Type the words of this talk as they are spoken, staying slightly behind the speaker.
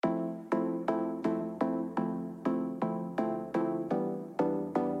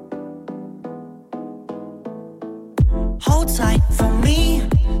hold tight for me.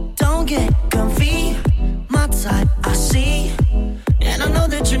 Don't get comfy. My type, I see. And I know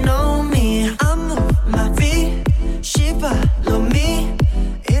that you know me. I move my feet. She follow me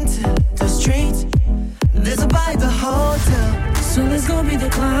into the streets. There's a bar at the hotel, so let's go be the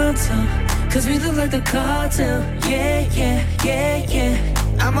cartel. Cause we look like the cartel. Yeah, yeah, yeah,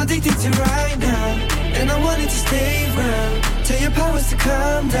 yeah. I'm addicted to right now, and I want it to stay round. Tell your powers to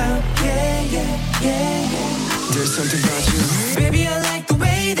calm down. Yeah, yeah, yeah, yeah. There's something about you. Baby, I like the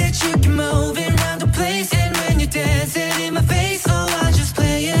way that you can move around the place. And when you dance it in my face, oh, I just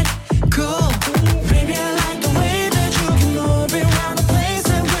play it cool. Baby, I like the way that you can move around the place.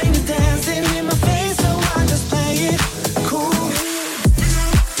 And when you dance it in my face, oh, I just play it cool.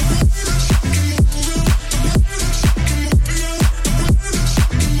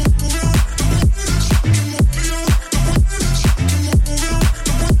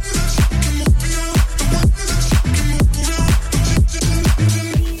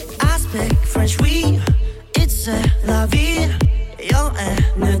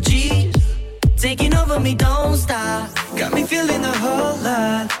 Taking over me, don't stop. Got me feeling a whole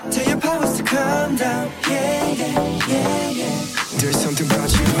lot. Tell your powers to calm down. Yeah, yeah, yeah, yeah. There's something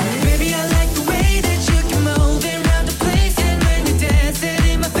about you. Baby, I like the way that you can move around the place. And when you dance it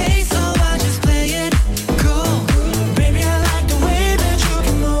in my face, oh, I just play it cool. Baby, I like the way that you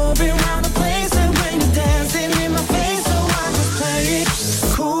can move around the place. And when you dance it in my face, oh, I just play it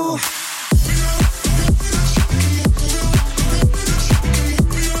cool.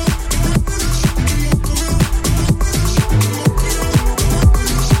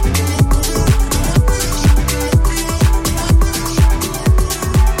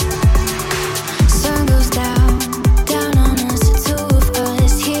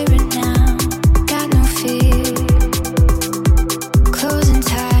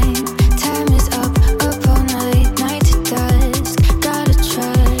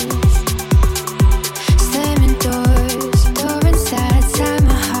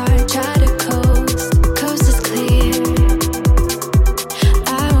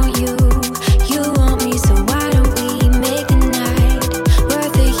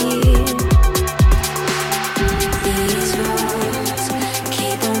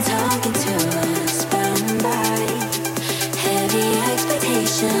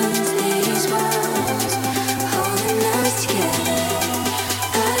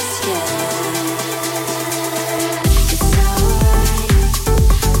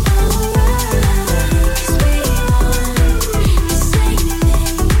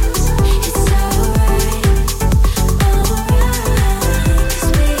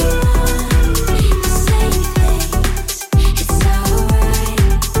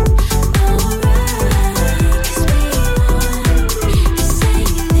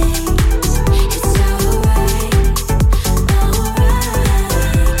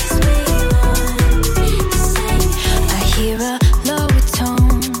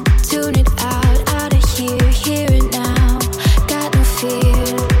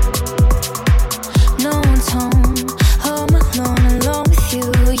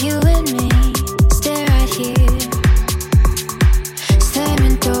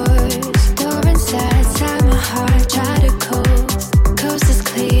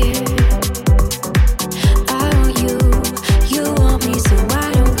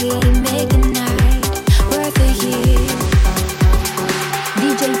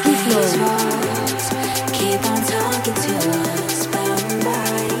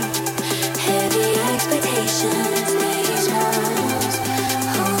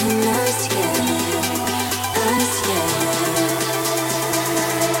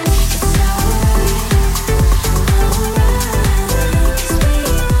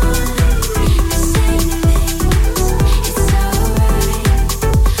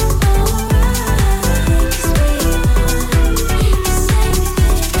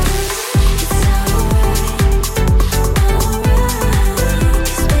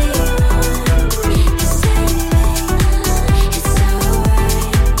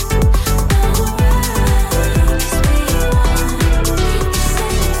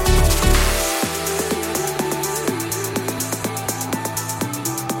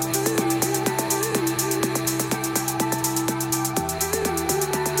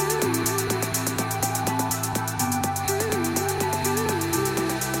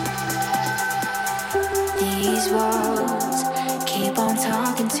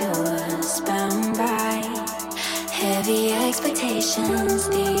 expectations,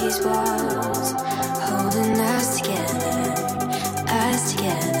 these walls holding us together, us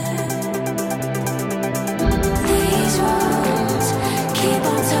together. These walls keep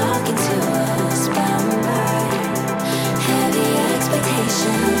on talking to us, bound by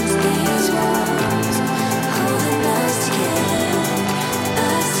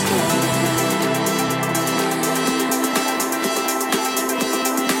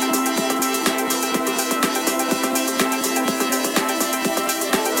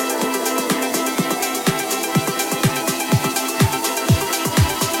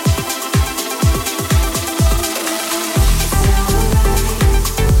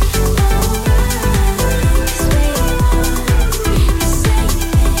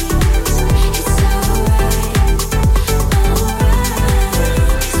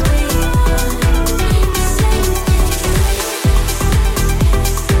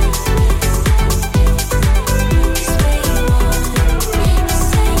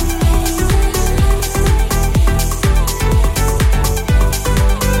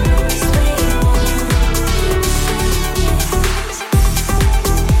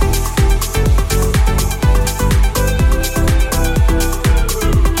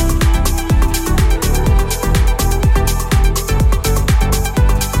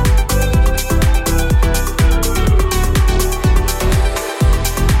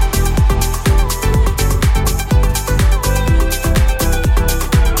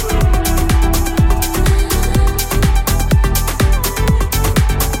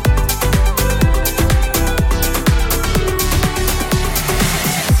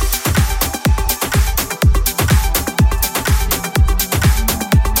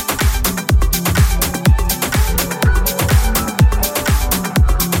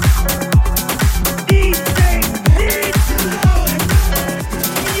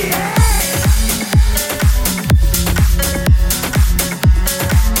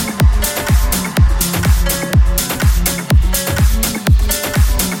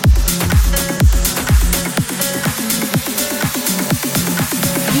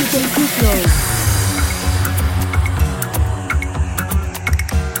Flow.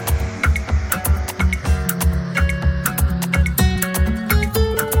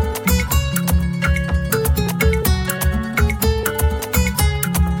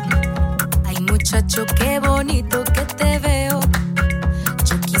 Muchacho, qué bonito que te veo.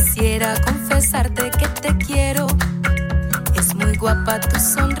 Yo quisiera confesarte que te quiero. Es muy guapa tu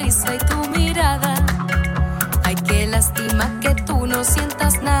sonrisa y tu mirada. Ay, qué lástima que tú no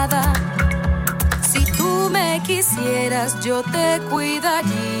sientas nada. Si tú me quisieras, yo te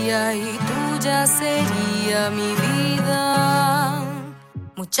cuidaría y tuya sería mi vida.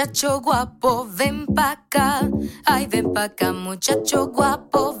 Muchacho guapo, ven pa' acá. Ay, ven pa' acá, muchacho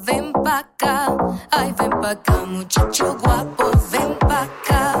guapo, ven pa' acá. Ay, ven pa' acá, muchacho guapo, ven pa'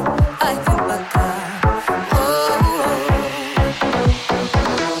 acá. Ay, ven pa' acá.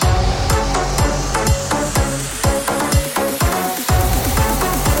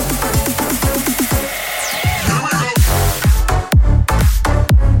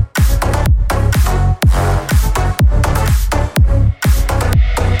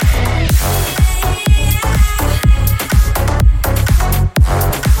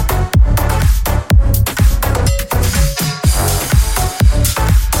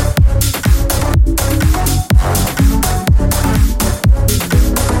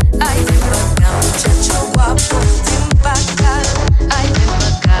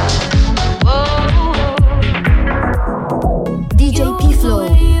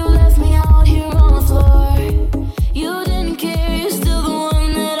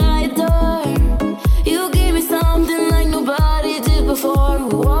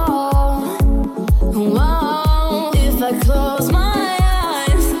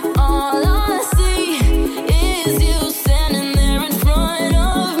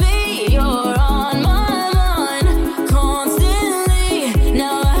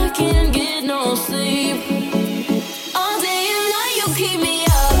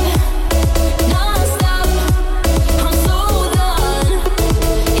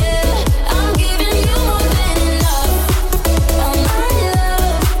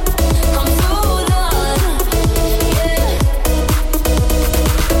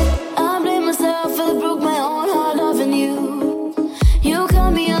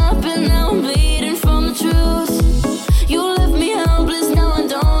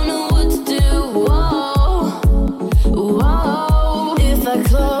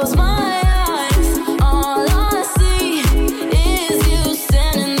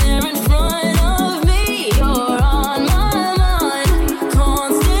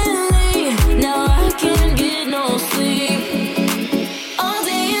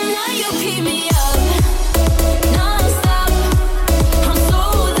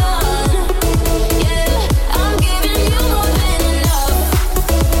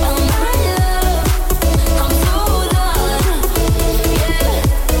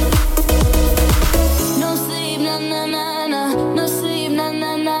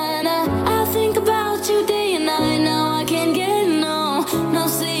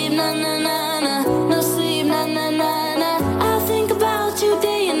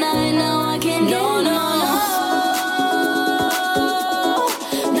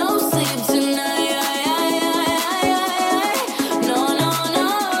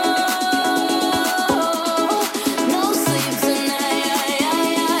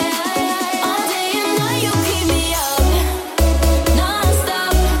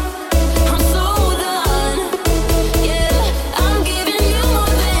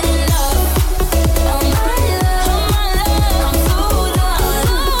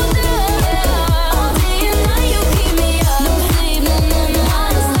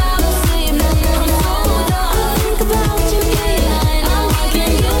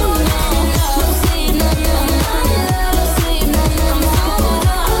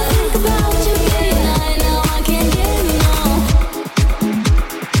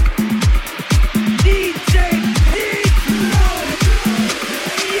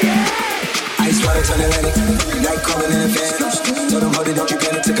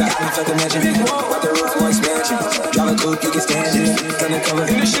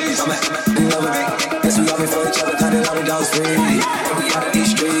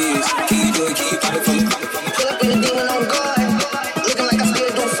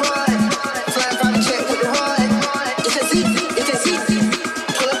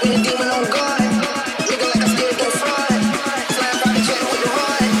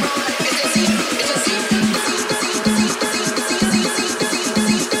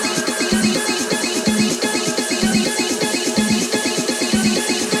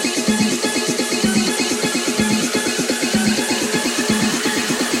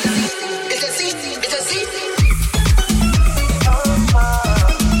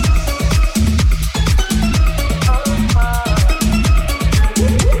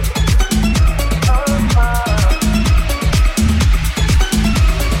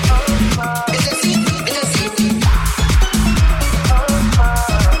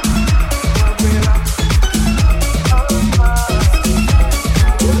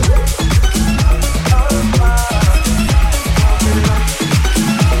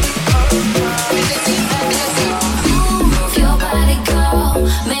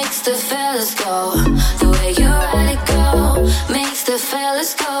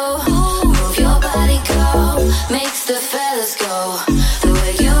 go. Move your body, go. Makes the fellas go. The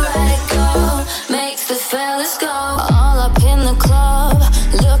way you ride it, go. Makes the fellas go. All up in the club,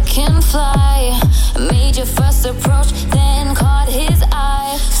 looking fly. Made your first approach, then caught his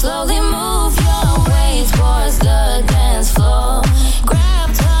eye. Slowly move your way towards the dance floor.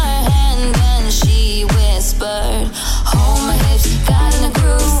 Grabbed her hand and she whispered, hold my hips, got in the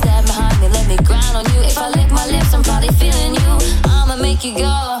groove. Step behind me, let me grind on you. If I lick my lips, I'm probably feeling you. I'ma make you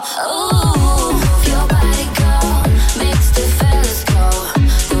go, ooh. Move your body, go. Makes the fellas go.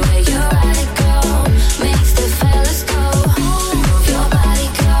 The way you ride it, go. Makes the fellas go. Move your body,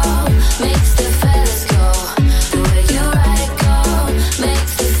 go. Makes the fellas go. The way you ride it, go.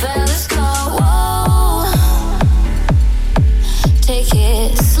 Makes the fellas go. Whoa. Take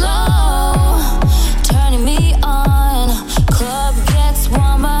it slow. Turning me on. Club gets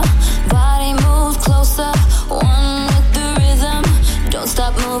warmer. Body moves closer. One with the rhythm. Don't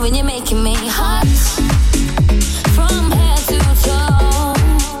stop moving, you're making me hot. From head to toe.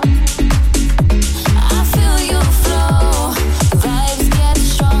 I feel your flow. Vibes get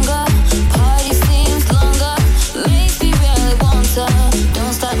stronger. Party seems longer. Makes me really want to.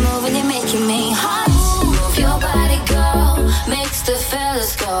 Don't stop moving, you're making me hot. Move your body, go. Makes the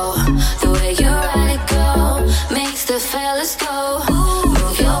fellas go. The way you ride it, go. Makes the fellas go.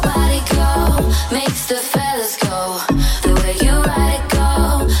 Move your body, go. Makes the fellas go. The way you ride it,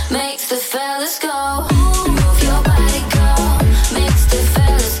 go. Makes the fellas go. Move your body, go. Makes the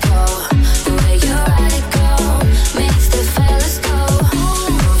fellas go. The way you ride it, go. Makes the fellas go.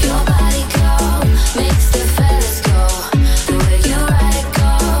 Move your body, go. Makes the fellas go. The way you ride it,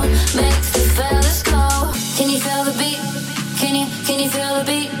 go. Makes the fellas go. Can you feel the beat? Can you feel the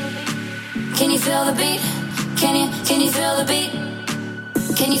beat? Can you feel the beat? Can you feel the beat?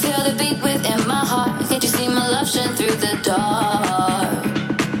 Can you feel the beat within my heart? Can't you see my love shine through the dark?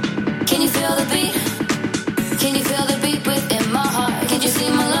 Can you feel the beat? Can you feel the beat within my heart? Can't you see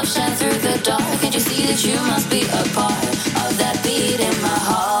my love shine through the dark? Can't you see that you must be a part of that beat in my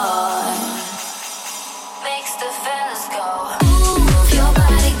heart? Makes the fellas go. Move your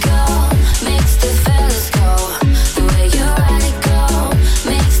body, go. Makes the fellas go. The way you ride it, go.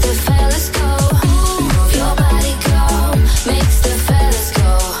 Makes the fellas go. Move your body, go. Makes the fellas go.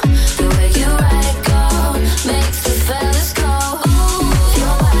 The way you ride it, go. Makes the fellas go. Move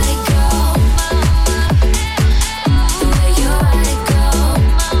your body, go. The way you ride it, go.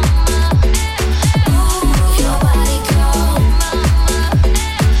 Move your body, go.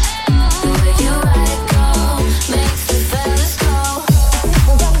 The way you ride it, go. Makes the fellas go.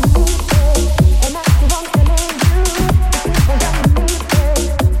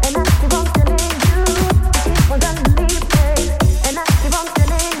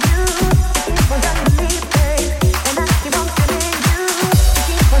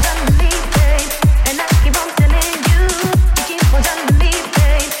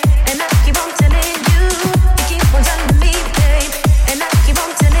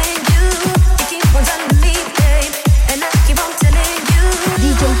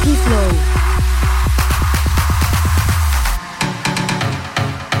 DJ P-Flow.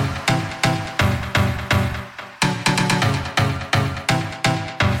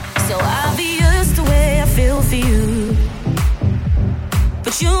 So obvious the way I feel for you,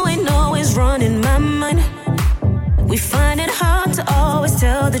 but you ain't always running my mind. We find it hard to always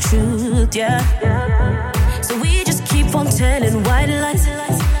tell the truth, yeah. So we just keep on telling white lies.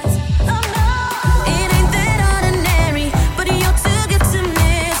 It ain't that ordinary, but you're too good to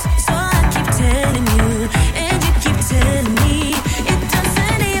miss. So I keep telling you, and you keep telling me. It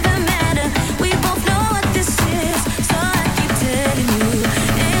doesn't even matter, we both know what this is. So I keep telling you,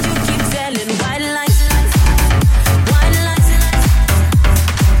 and you keep telling white lies. White lies.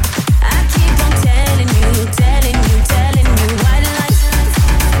 I keep on telling you white lies.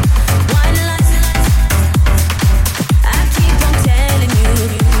 White lies. I keep on telling you.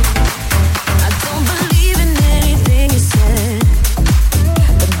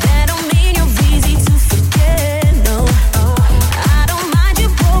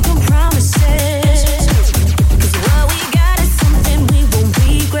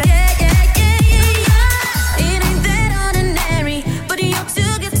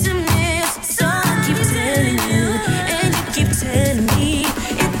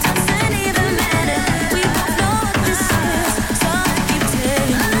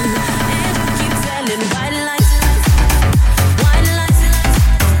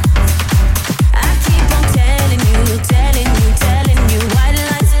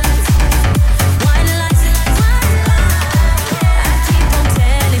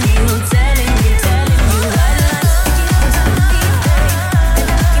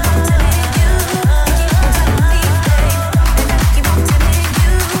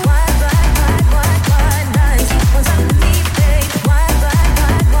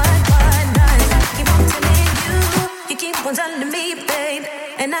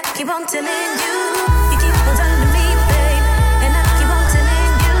 keep on telling you. You keep on telling me, babe, and I keep on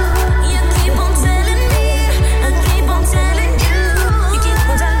telling you. You keep on telling me, I keep on telling you. You keep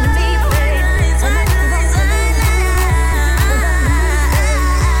on telling me, babe, and I keep on telling you.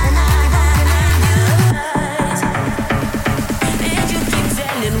 And I keep on telling you. And you keep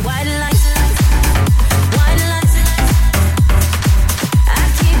telling white lies, white lies. I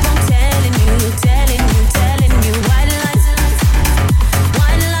keep on telling you, telling you, telling you white lies,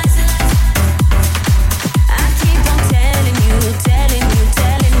 white lies. I keep on telling you, telling you,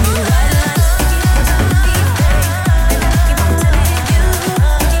 telling you white lies. Keep on telling me, babe, and I keep on telling you.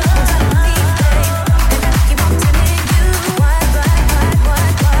 Keep on telling me, babe, and I keep on telling you. White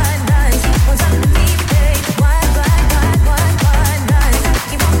lies. Keep on telling me, babe, white lies.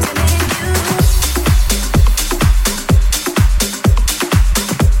 Keep on telling you.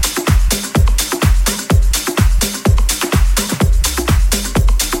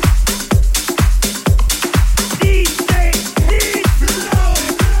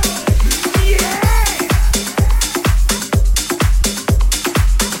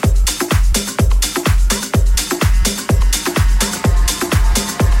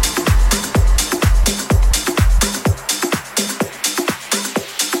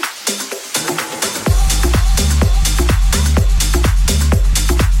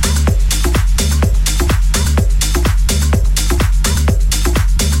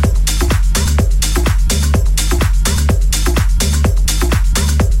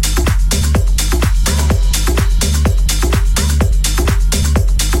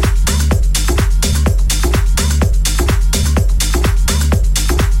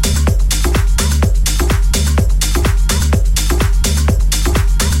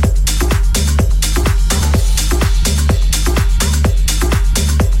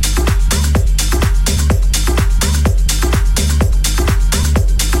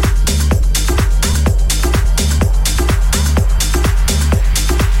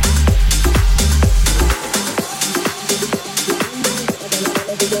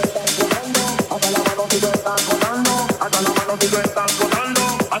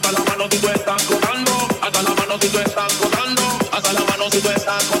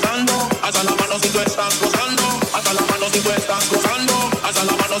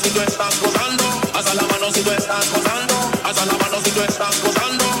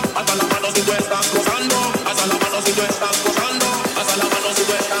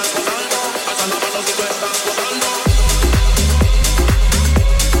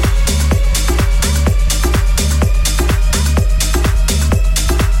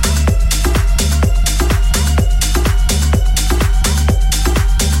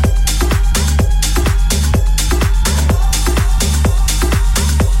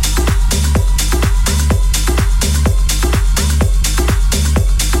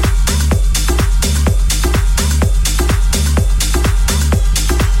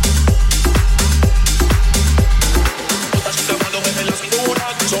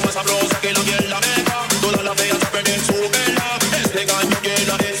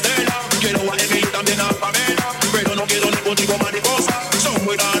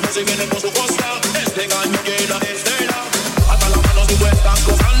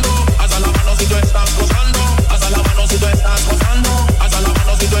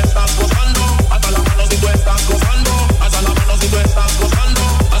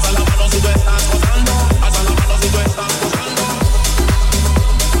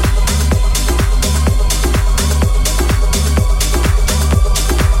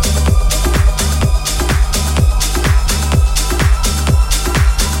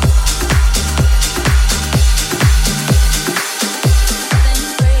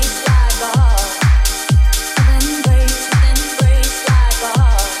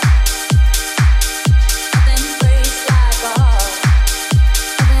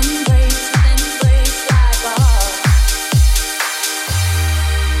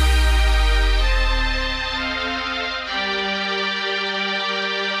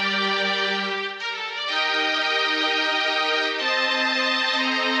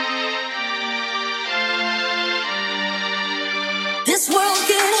 This world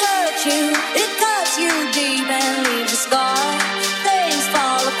can hurt you, it cuts you deep and leaves a scar. Things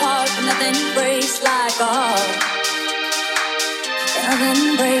fall apart, but nothing breaks like a heart.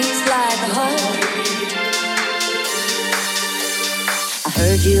 Nothing breaks like a heart. I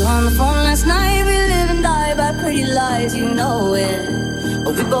heard you on the phone last night. We live and die by pretty lies, you know it.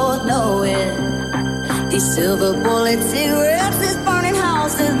 Oh, we both know it. These silver bullet cigarettes, this burning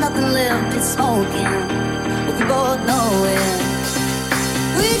house, there's nothing left, it's smoking. Oh, we both know it.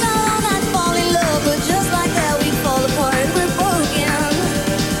 We got all that fall in love, but just like that we fall apart, we're broken.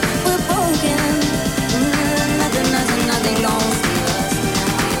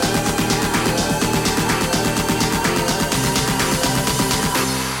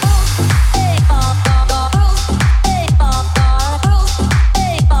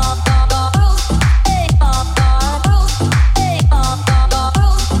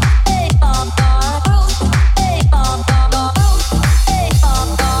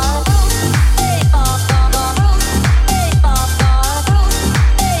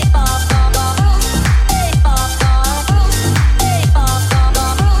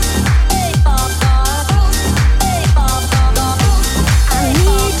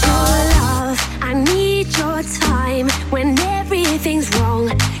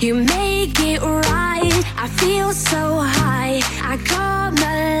 You make it right. I feel so high. I come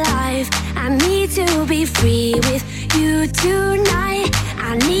alive. I need to be free with you tonight.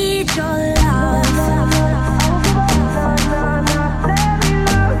 I need your love.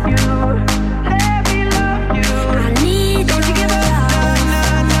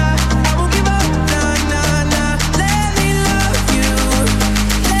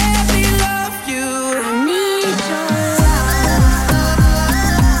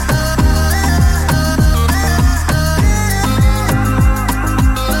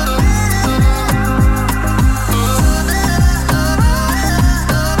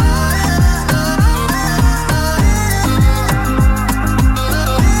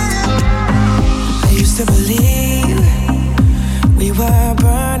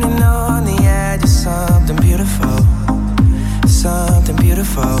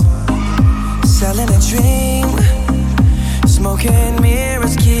 Selling a dream, smoking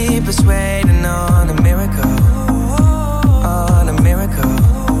mirrors keep us waiting on a miracle, on a miracle.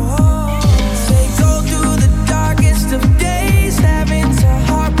 They go through the darkest of days, having to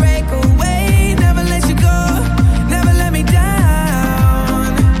heartbreak away. Never let you go, never let me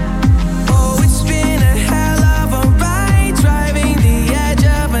down. Oh, it's been a hell of a ride, driving the edge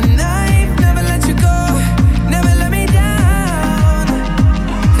of a knife. Never let you go, never let me down.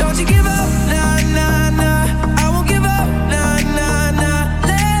 Don't you give up.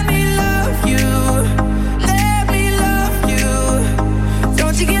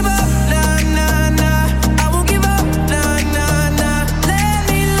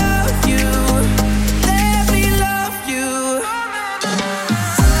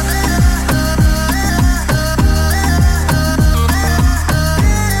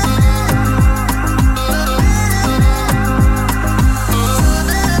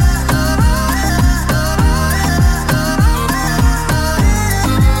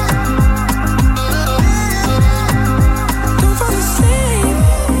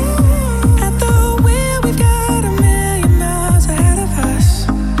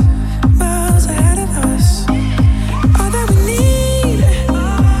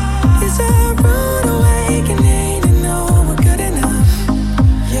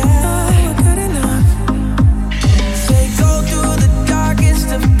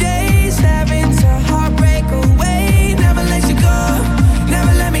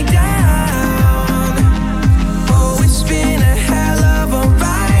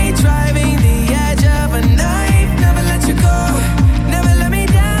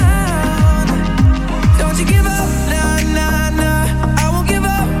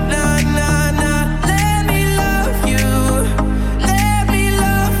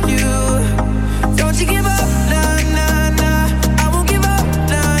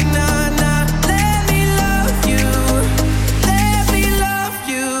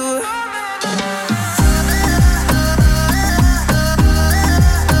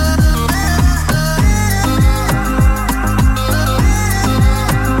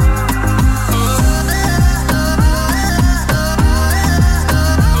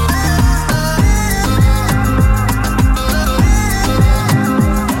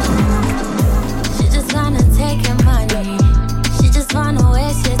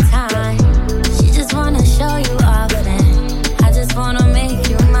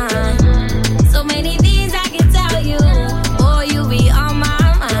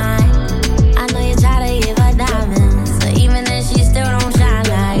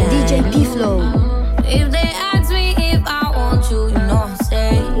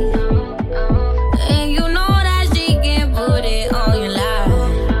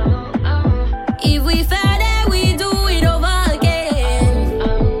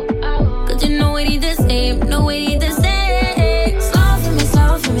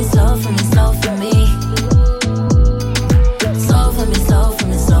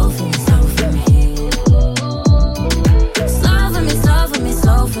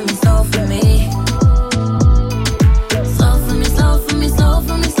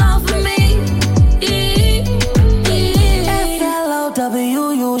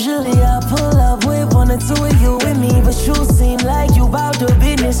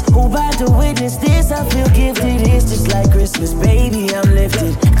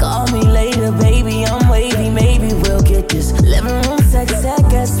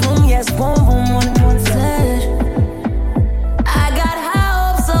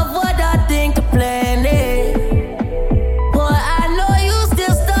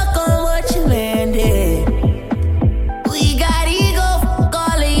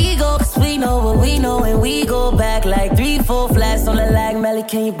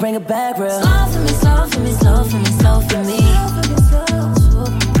 Can you bring it back real? Slow for me, slow for me, slow for me, slow for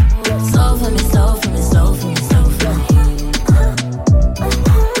me.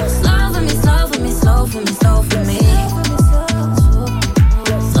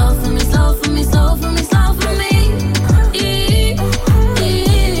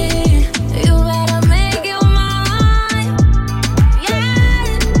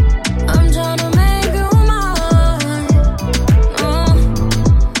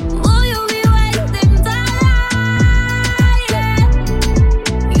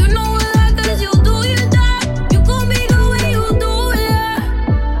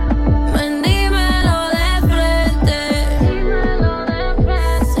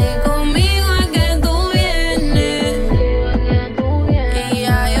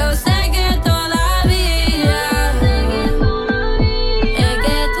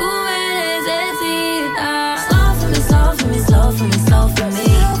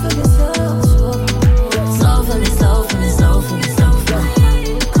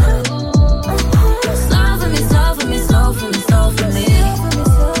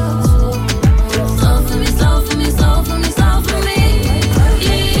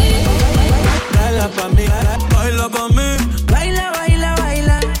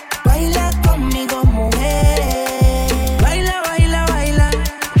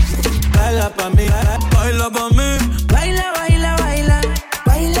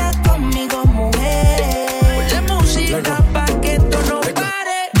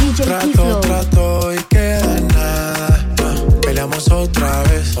 P-Flow. Trato y queda nada. Peleamos otra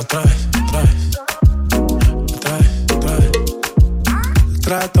vez. Otra vez.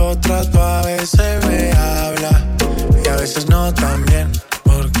 Trato, a veces me habla y a veces no tan bien,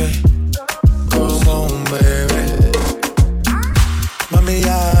 porque como un bebé. Mami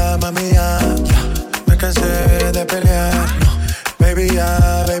ya, me cansé de pelear. Baby ya,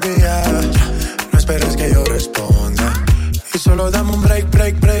 no esperes que yo responda. Y solo dame un break.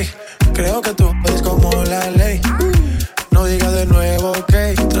 Creo que tú eres como la ley. No digas de nuevo,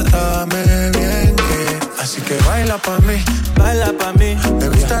 ok. Trátame bien, así que baila pa' mí. Me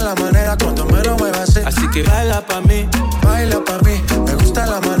gusta la manera cuando me lo muevas así. Así que baila pa' mí. Me gusta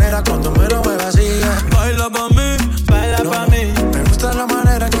la manera cuando me lo muevas así. Baila pa' mí. Me gusta la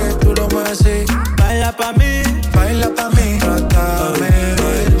manera que tú lo mueves así. Baila pa' mí. Trátame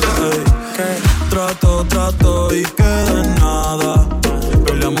bien. Trato y queda en nada.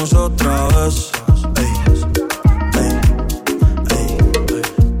 Peleamos otra vez.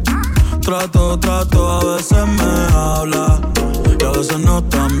 Trato, a veces me habla y a veces no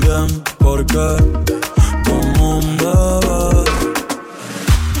tan bien, porque como un bebé.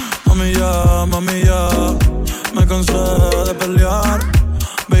 Mami ya, me cansé de pelear.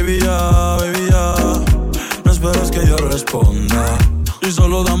 Baby ya, no esperes que yo responda. Y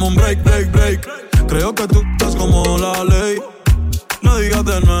solo dame un break. Creo que tú estás como la ley. No digas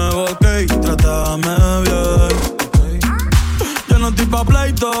de nuevo, ok. Trátame bien. Yo no estoy pa'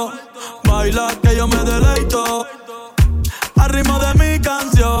 pleito. Baila que yo me deleito al ritmo de mi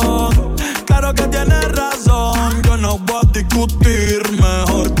canción. Claro que tienes razón, yo no voy a discutir.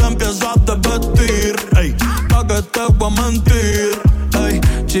 Mejor que empieces a desvestir, ey, pa' que te voy a mentir, ey,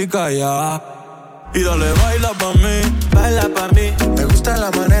 chica ya. Y dale, baila pa' mí. Me gusta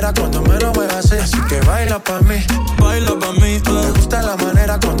la manera cuando me lo muevas así que baila pa' mí. Me gusta la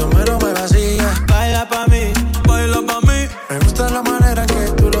manera cuando me lo muevas así. Baila pa' mí. Me gusta la manera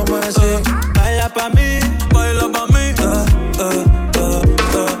que tú lo mueves así. Baila pa' mí.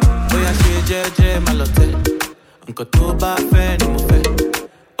 Oya ṣe jẹ́jẹ́ má lọ tẹ̀, nǹkan tó bá fẹ́ ni mo fẹ́.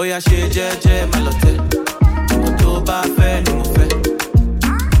 Oya ṣe jẹ́jẹ́ má lọ tẹ̀, nǹkan tó bá fẹ́ ni mo fẹ́.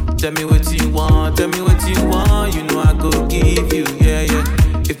 Tell me what you want, you know I go give you,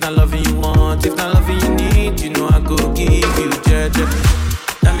 yeah. If not loving you want, if not loving you need, you know I go give you, jẹ́jẹ́.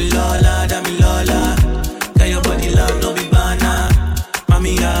 Dami Lola, got your body love, no be banana.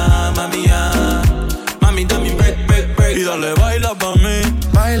 Mami ya, mami dame break. Y dale, baila pa'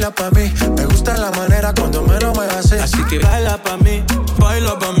 mí. Me gusta la manera cuando me lo muevas Así que baila pa' mí.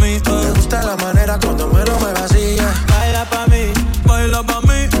 Me gusta la manera cuando me lo muevas así. Baila pa' mí.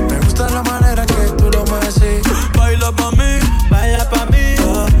 Me gusta la manera que tú lo mueves así. Baila pa' mí.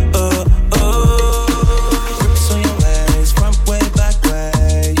 Grips on your ways, front way, back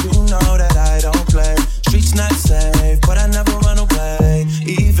way. You know that I don't play. Streets not safe, but I never run away,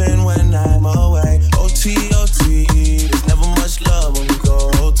 even when I'm away. OT, there's never much love when you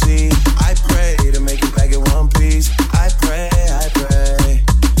go OT. I pray to make it back in one piece. I pray.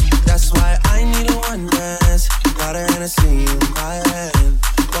 That's why I need a one dance. Got a Hennessy in my hand.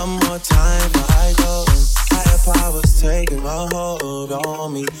 One more time before I go. Higher powers taking a hold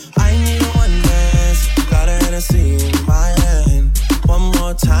on me. I need a one dance. Got a Hennessy in my hand. One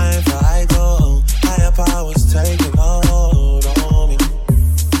more time before I go. Higher powers taking a hold on me.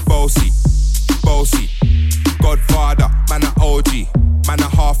 Bossy, Godfather, man a OG, man a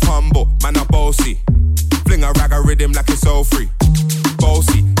half humble, man a bossy. Fling a rag a rhythm like it's all free.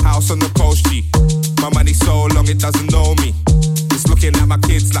 Bossy, house on the coast G. My money so long it doesn't know me. It's looking at my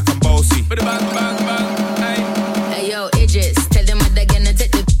kids like I'm bossy. Hey yo, Idris, tell them what they're gonna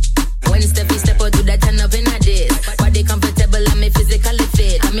take the. When Steffi step out, do that turn up in a diss. Body comfortable, I'm physically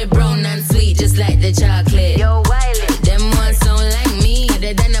fit. I'm brown and sweet, just like the chocolate. Yo, Wiley, them ones sound like me.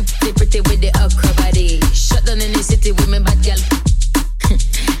 Other than a pretty with the okra body. Shut down in the city with me bad girl.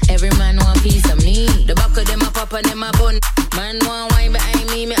 Every man want piece of me. The back of them a pop and them a bun. Man want wine behind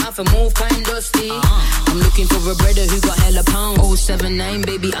me have to move kind dusty. I'm looking for a brother who got hella pound. 079,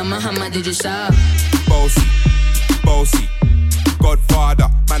 baby, I'm a hammer, did you stop? Bossy, Godfather,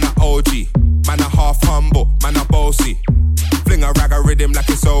 man a OG, man a half humble, man a bossy. Fling a rag a rhythm like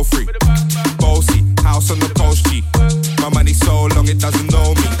it's all free. Bossy, house on the coast G. My money so long it doesn't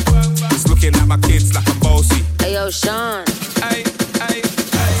know me. It's looking at my kids like I'm bossy. Hey yo, Sean. Hey.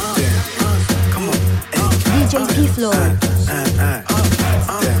 Come on. DJ P-Flow.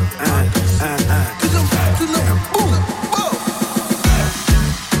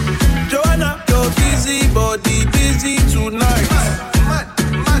 Joanna, your busy body busy tonight.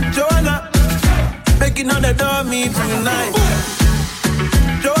 Joanna, making all the dummy tonight.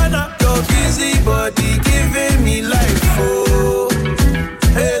 Joanna,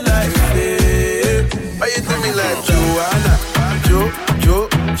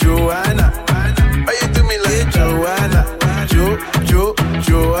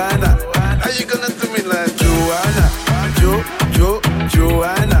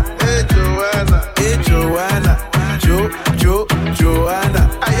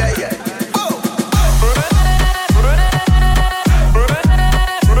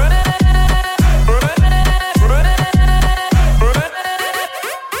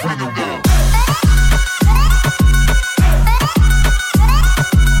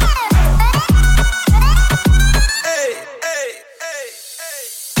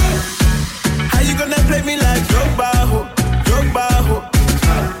 play me like Drogba, ho, Drogba, ho.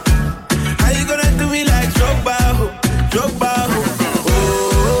 How you gonna do me like Drogba, ho, Drogba, ho.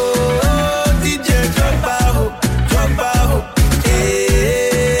 Oh, DJ Drogba, ho, Drogba, ho.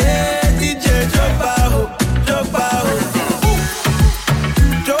 Hey, DJ Drogba, ho, Drogba, ho.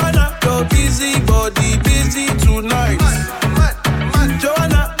 Joanna, your busy body, busy tonight.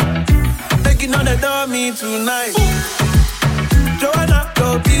 Joanna, taking on the dummy tonight. Joanna,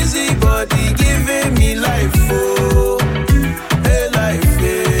 your busy body giving me life, oh, hey life,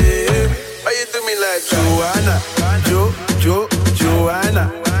 hey. Why you do me like Joanna, Joanna?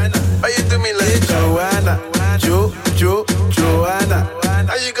 Why you do me like Joanna, Joanna?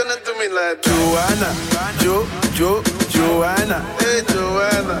 How you gonna do me like Joanna, Joanna? Hey Joanna,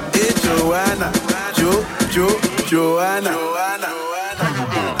 Joanna.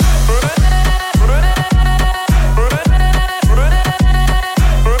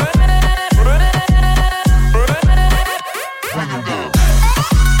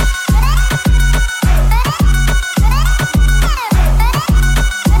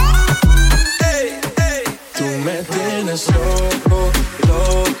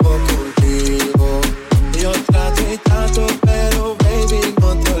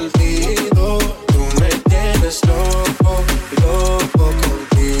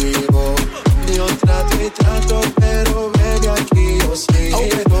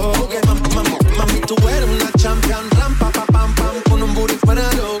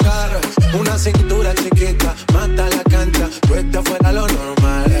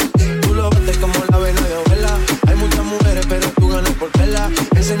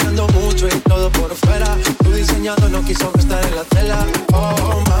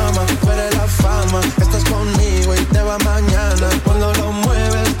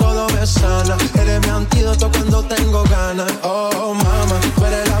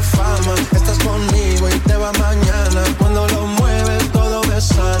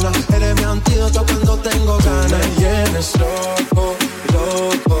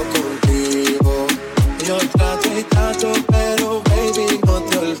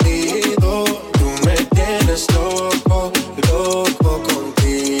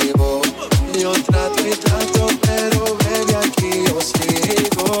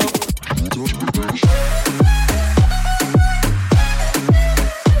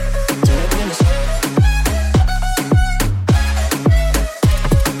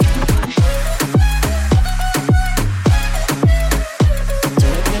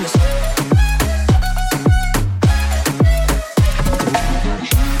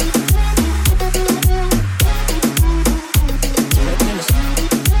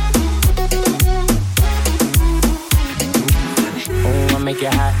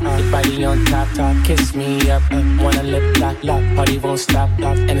 Kiss me up, wanna lip lock, party won't stop,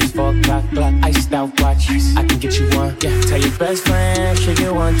 and it's 4 o'clock, iced out watch, I can get you one, yeah. Tell your best friend, she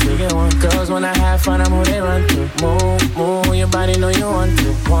get one, girls when I have fun, I'm who they run to. Move, your body know you want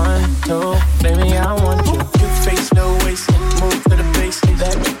to. 1, 2, baby, I want you. You face, no waist, move to the base,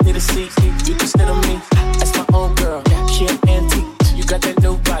 that need a seat, you can sit on me. That's my old girl, she an antique, you got that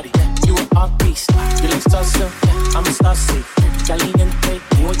new body, you an art piece, you like salsa, I'm a star seat. Caliente,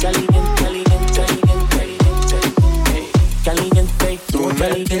 muy caliente, tú me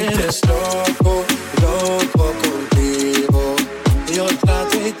tienes loco, loco contigo. Yo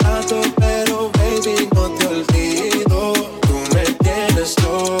trato y trato, pero baby no te olvido. Tú me tienes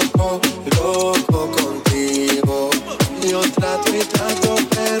loco, loco contigo. Yo trato y trato,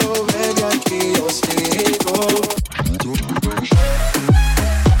 pero baby aquí yo sigo.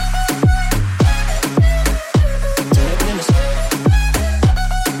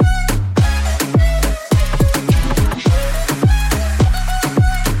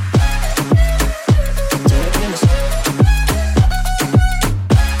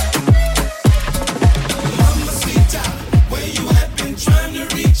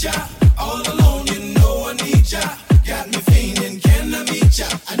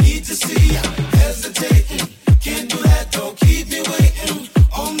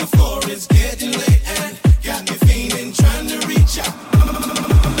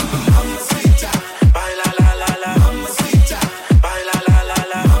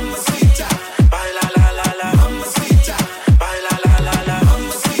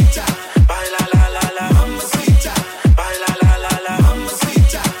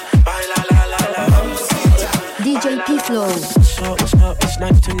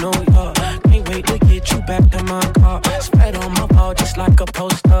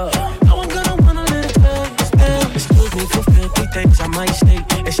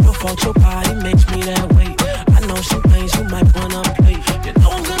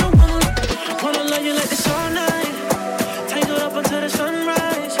 Wanna love you like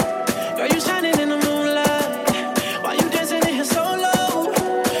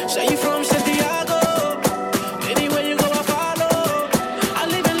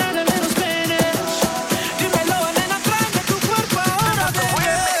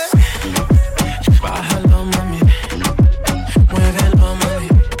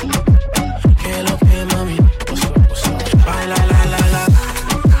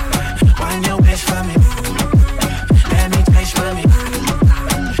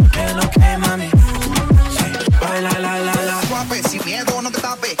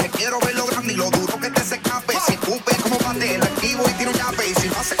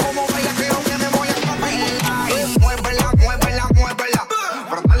hace como baila, creo que me voy a escapar. Muévela, muévela, muévela.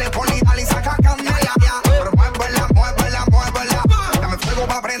 Pero dale poli, dale y saca candela. Pero muévela, muévela, muévela. Dame fuego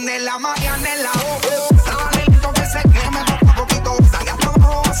pa' prender la marianela. Dale lento que se queme poco a poquito. Dale hasta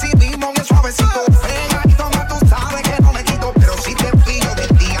abajo así mismo bien suavecito. Pegadito más tú sabes que no me quito. Pero si te pillo de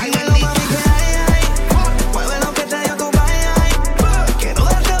ti, ay, bendito. Mueve lo que te dio tu baile. Quiero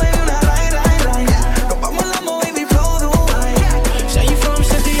darte baby una ride. Nos vamos a la baby flow Dubai. Say you from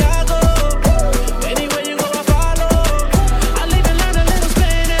Santiago. Anywhere you go I follow. I live and learn a little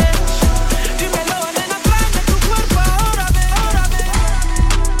Spanish. Dímelo nena, tráeme tu cuerpo ahora ve.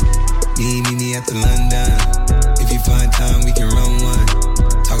 Meet me at the London. If you find time, we can run one.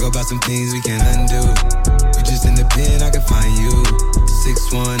 Talk about some things we can undo. You just in the pen, I can find you.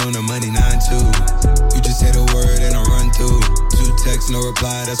 6'1" on the money, 9'2". You just say the word and I run through. 2 texts, no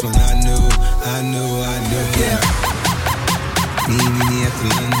reply, that's when I knew. Yeah. Meet me at the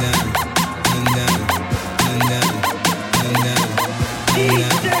London.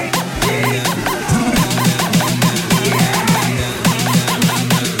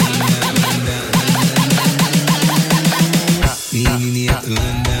 Meet me at the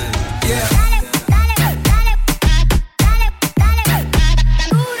London. Yeah.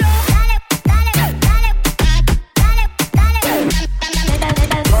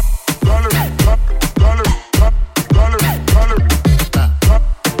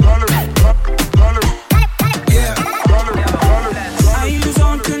 I lose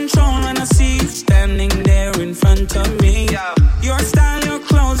all control when I see you standing there in front of me. Your style, your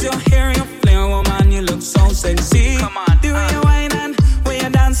clothes, your hair, your flair, woman, you look so sexy. The way you whine and way you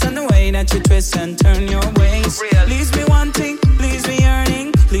dance and the way that you twist and turn your waist. Leaves me wanting, leaves me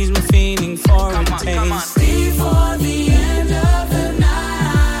yearning, leaves me feeling for a taste. Before the end of the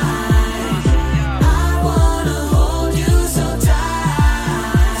night, I wanna hold you so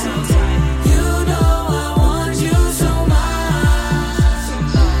tight. You know I want you so much,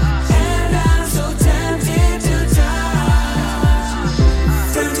 and I'm so tempted to touch.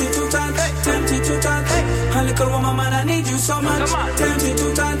 Tempted to touch, tempted to touch. A little woman, man, I need you so much. Tempted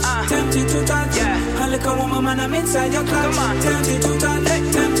to touch, tempted to touch. A little woman, man, I'm inside your clutch. Tempted to touch,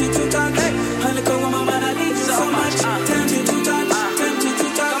 tempted to touch. A little woman, man, I need you so much. Tempted to touch, tempted to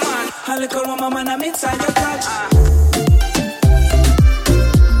touch. A little woman, man, I'm inside your clutch.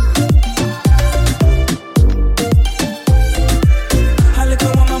 A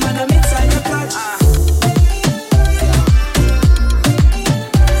little woman, man, I'm inside your clutch.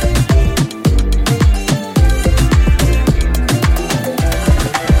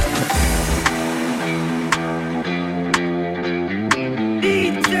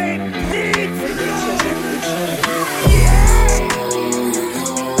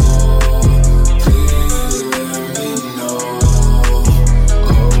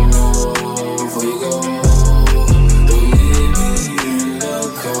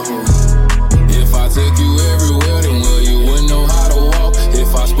 If I took you everywhere, then well, you wouldn't know how to walk.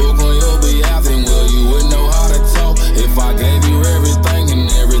 If I spoke on your behalf, then well, you wouldn't know how to talk. If I gave you everything and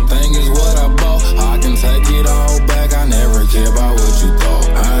everything is what I bought, I can take it all back. I never care about what you thought.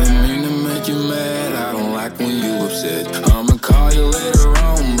 I didn't mean to make you mad. I don't like when you upset. I'ma call you later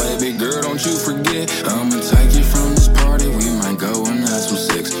on, baby girl, don't you forget. I'ma take you from this party. We might go and have some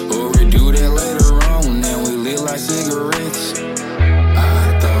sex, or we do that later on. Then we lit like cigarettes.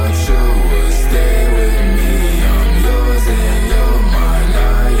 I thought you would stay with me. I'm yours and you're mine.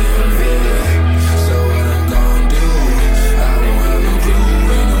 I am it. So what I'm gonna do? I don't have no clue.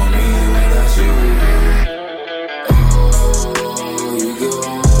 Ain't no me without you. Oh, you go.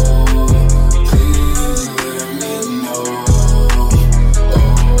 Please let me know.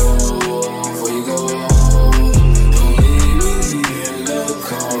 Oh, before you go, don't leave me in the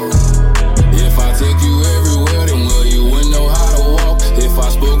cold. If I took you everywhere, then well, you wouldn't know how to walk. If I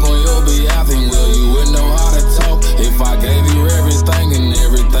spoke on your behalf, then well, you wouldn't know how to talk. If I gave you everything and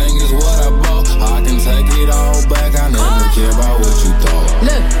everything is what I bought, I can take it all back. I never care about what you thought.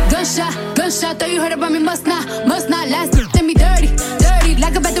 Look, gunshot, thought you heard about me, must not last. Send me dirty,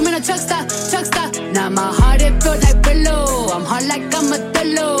 like a bathroom in a truck stop. Now my heart, it feels like Brillo. I'm hard like I'm a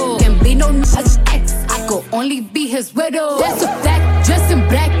Othello. Can't be no ex, I could only be his widow. That's a fact, dressed in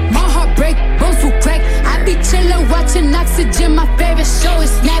black, my heart break, bones will crack. I be chillin', watching Oxygen, my favorite show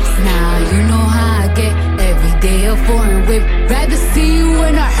is Snaps. Now you know how I get, every day a foreign whip. Rather see you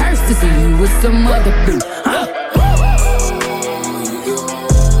in a hearse than see you with some other bitch.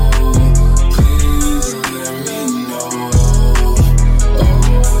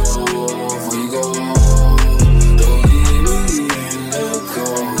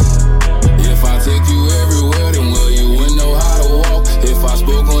 If I took you everywhere, then well, you wouldn't know how to walk. If I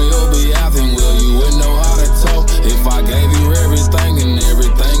spoke broke on your behalf, then will you would know how to talk. If I gave you everything and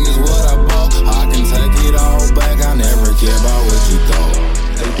everything is what I bought, I can take it all back, I never care about what you thought.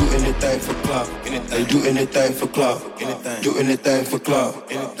 They do anything for clout. They do anything for clout. Do anything for clout.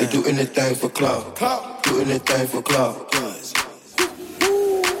 They do anything for clout. Do anything for clout.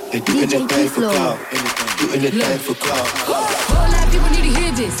 They do anything for clout. Do anything for clout. Whole lot of people need to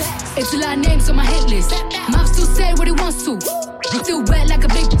hear this. It's a lot of names on my hit list. Mouth still say what he wants to. Still wet like a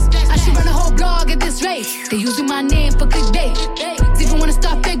baby. I should run a whole blog at this rate. They using my name for clickbait. Even wanna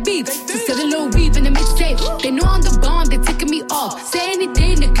start fake beef. Just sell a little weave in the mixtape. They know I'm the bomb, they taking me off. Say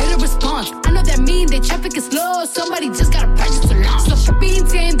anything to get a response. I know that mean that traffic is slow. Somebody just gotta practice to launch. So for being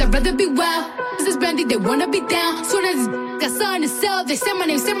tame, they'd rather be wild. This is brandy, they wanna be down. Soon as got something to sell, they say my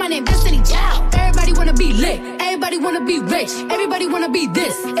name, Destiny Child. Everybody wanna be lit, everybody wanna be rich, everybody wanna be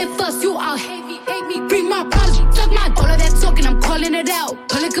this. If us, you out, hate me, bring my problems, suck my all of that talking, I'm calling it out.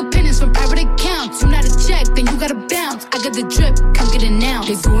 Public opinions from private accounts. You not a check, then you gotta bounce. I got the drip, come get it now.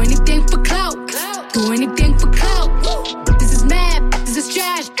 They do anything for clout, do anything for clout. This is mad, this is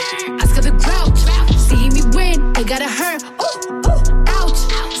trash. Ask of the grouch. See me win, they gotta hurt. Ouch.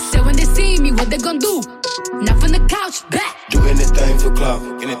 So when they see me, what they gon' do? Not from the couch, back. Do anything for clout.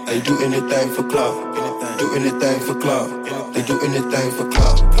 They do anything for clout. Do anything for clout. They do anything for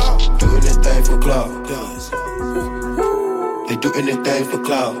clout. Do anything for clout. They do anything for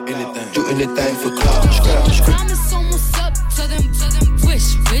clout. Do anything for clout. Time is almost up. Tell them,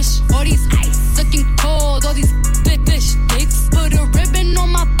 wish. All these ice sucking cold. All these fish dicks. Put a ribbon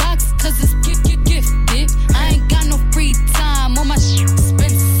on my box, cause it's gifted. I ain't got no free time. All my shit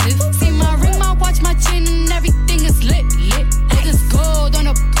expensive. See my ring, my watch, my chain, and everything is lit. All this gold on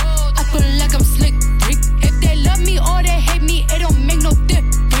a gold. I feel like I'm slick Rick. If they love me or they hate me, it don't make no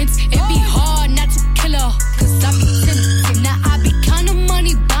difference. It be hard not to kill her, cause I be tempted. Now I be counting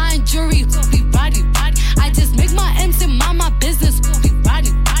money, buying jewelry. Be riding. I just make my M's and mind my business. Be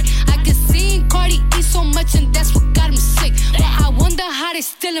riding. I can see Cardi eat so much and that's what got him sick. But I wonder how they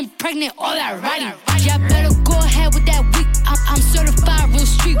still impregnate all that riding. Y'all better go ahead with that week. I'm certified real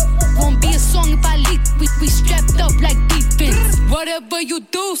street. Won't be a song if I leak. We strapped up like defense. Whatever you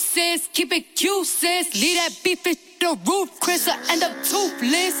do, sis, keep it cute, sis. Leave that beef in the roof, Chris, I end up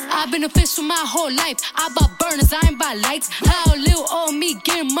toothless. I've been official my whole life. I bought burners, I ain't buy lights. How little old me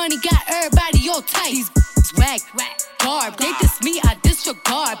getting money got everybody all tight. These swag, garb. They diss me, I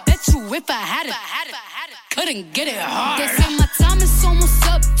disregard. Bet you if I had it, couldn't get it hard. They say my time is almost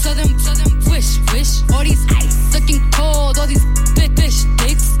up. Tell them, wish. All these ice looking cold. All these fish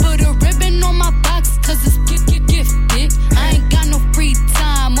dicks. Put a ribbon on my box, cause it's gifted. I ain't got no free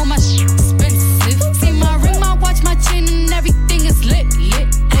time. All my shit expensive. See my ring, my watch, my chain, and everything is lit.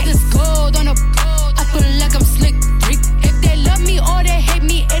 All this gold on a gold. I feel like I'm slick Rick. If they love me or they hate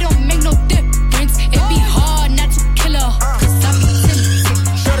me, it don't make no difference. It be hard not to kill her, cause I be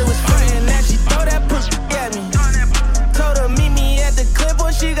tempted. Shorty was frontin' and she throw that pussy at me. Told her meet me at the clip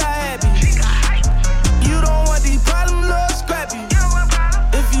or she got happy. You don't want these problems, little scrappy.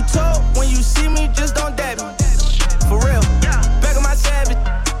 If you told when you see me, just don't dab me. For real, back of my savage,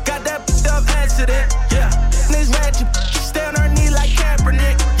 got that up accident. Yeah, this ratchet, stay on her knee like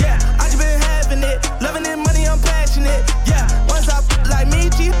Kaepernick. Yeah, I just been having it, loving it, money, I'm passionate. Yeah, once I like me,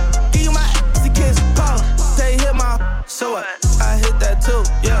 G, give you my ass to kiss. Pause, say hit my, so what? I hit that too.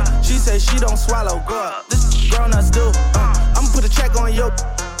 Yeah, she say she don't swallow, grow up. This grown ups do. I'ma put a check on your.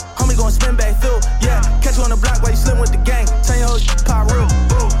 Homie gon' spin back through, yeah. Catch you on the block while you slim with the gang. Turn your whole pop real,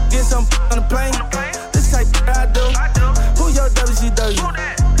 boo. Get some on the plane. This type I do. Who your WCW?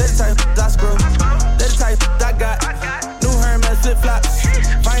 That the type I screw. That the type I got. New Hermes flip flops.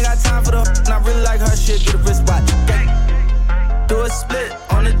 If I ain't got time for the and I really like her shit, get a wristwatch. Do a split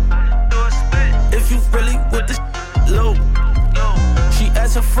on it. If you really with this low. She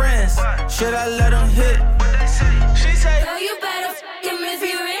asked her friends, should I let them hit? She say, Girl, you better give me if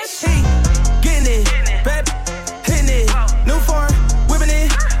you rich. He getting it, babe, hitting it. New form, whipping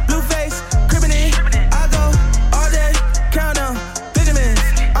it, blue face, cribbing it. I go all day, count them, Benjamins.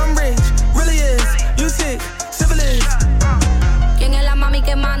 I'm rich, really is. You sick, syphilis. ¿Quién es la mami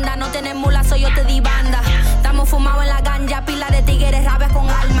que manda? No tienes mula, soy yo te di banda. Estamos fumados en la ganja, pila de tigres, rabes con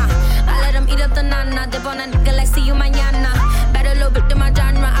alma. I let them eat up the nana, dip on a nigga like see you mañana. Better look bit to my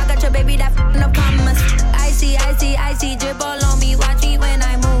genre, I got your baby that f***ing up commas. Icy, drip all on me, watch me when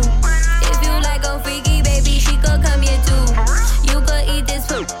I move. If you like a freaky baby, she could come here too. You could eat this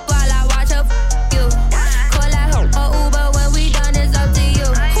food while I watch her f*** you. Call that hoe or Uber when we done, it's up to you.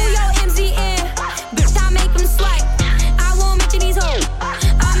 Who your MCN? Bitch, I make them swipe. I won't mention these hoes.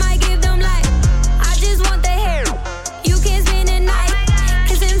 I might give them life. I just want the hair. You can't spend the night,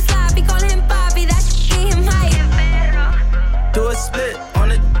 cause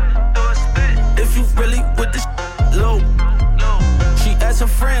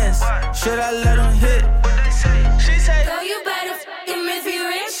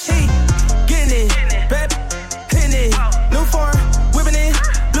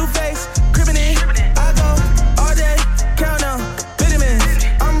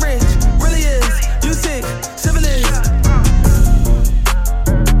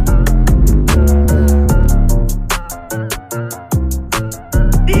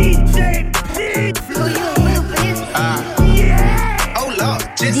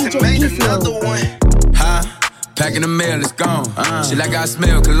Packing the mail, it's gone. She like I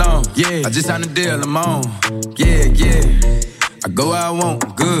smell cologne. Yeah, I just signed a deal, I'm on. Yeah. I go where I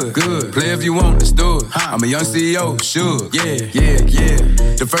want, good. Play if you want, let's do it. I'm a young CEO, sure. Yeah.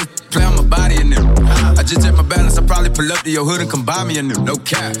 The first play on my body in them. I just check my balance, I probably pull up to your hood and come buy me a new. No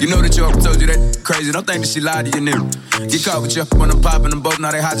cap. You know that your up told you that crazy. Don't think that she lied to you, nigga. Get caught with you when I'm popping them both.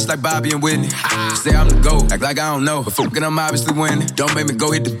 Now they hot just like Bobby and Whitney. Say I'm the GOAT, act like I don't know. But fucking I'm obviously winning. Don't make me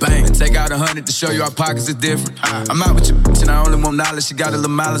go hit the bank and take out 100 to show you our pockets is different. I'm out with your bitch and I only want knowledge. She got a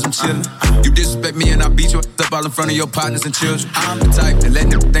little mileage, I'm chillin'. You disrespect me and I beat you up all in front of your partners and children. I'm the type that let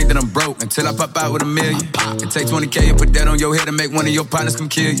them think that I'm broke until I pop out with $1 million. And take 20K and put that on your head and make one of your partners come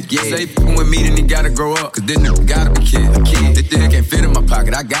kill you. Yeah. Say f***ing with me, then he gotta grow up, cause this nigga gotta be kid. This dick can't fit in my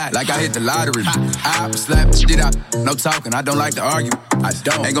pocket, I got it, like I hit the lottery. I slap the shit out, no talking, I don't like to argue. I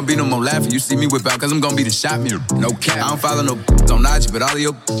don't. Ain't gonna be no more laughing, you see me whip out, cause I'm gonna be the shot mirror. No cap, I don't follow no on IG, but all of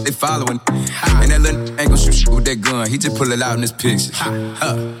your they following. And that little ain't gon' shoot shit with that gun, he just pull it out in this picture.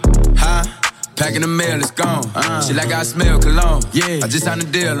 Packing the mail, it's gone. She like I smell cologne. Yeah, I just signed a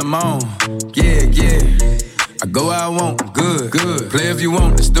deal, I'm on. Yeah. I go where I want, good. Play if you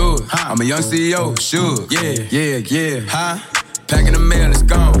want, let's do it. I'm a young CEO, sure. Yeah. Packing the mail, it's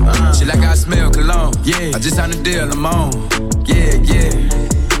gone. She like I smell cologne. Yeah, I just signed a deal, I'm on. Yeah.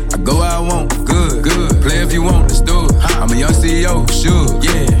 I go where I want, good. Play if you want, let's do it. I'm a young CEO, sure.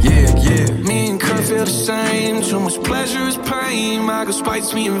 Yeah. Me and Kurt feel the same. Too much pleasure is pain. My girl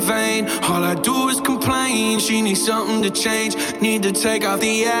spites me in vain. All I do is complain. She needs something to change. Need to take out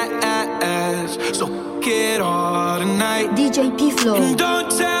the ass. So get all tonight. DJ P-Flow. And don't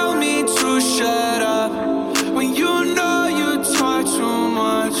tell me to shut up when you know you talk too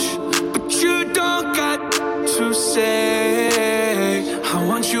much, but you don't got to say. I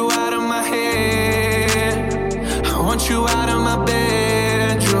want you out of my head. I want you out of my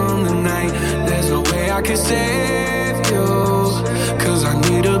bedroom tonight. There's no way I can save you, cause I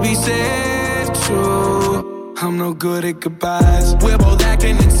need to be saved too. I'm no good at goodbyes. We're both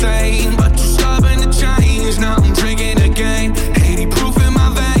acting insane, but too stubborn to change. Now I'm drinking again. 80 proof in my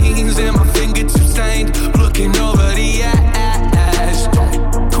veins and my fingertips stained. Looking over the ass.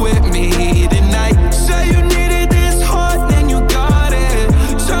 Don't quit me tonight. Say you needed this hard, then you got it.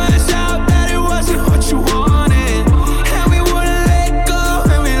 Turns out that it wasn't what you wanted, and we wouldn't let go,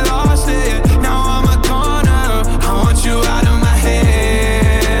 and we lost it. Now I'm a corner. I want you out of my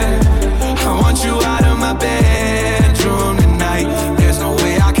head. I want you out of my bedroom tonight. There's no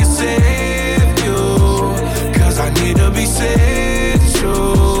way I can save you, cause I need to be saved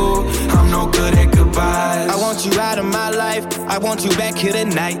too. I'm no good at goodbyes. I want you out of my life. I want you back here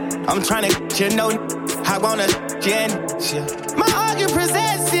tonight. I'm trying to get you know. I wanna get you. My argument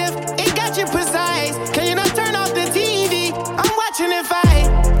possessive, it got you precise. Can you not turn off the TV? I'm watching it fight.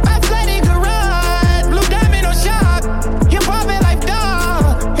 My flooded garage, blue diamond on shop. You poppin' like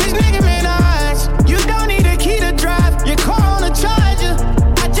dog. His nigga Minaj. You don't need a key to drive. Your car on a charger.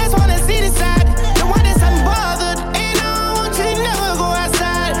 I just wanna see the side. The one that's unbothered. And I don't want you to never go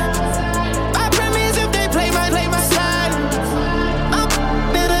outside. I promise if they play my side, I'm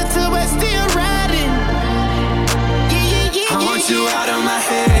better to but still riding. Yeah. I want you out of my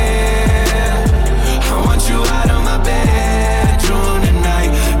head. I want you out of my bedroom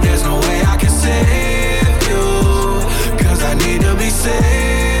tonight. There's no way I can save you, cause I need to be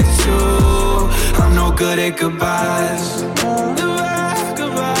saved too. I'm no good at goodbyes.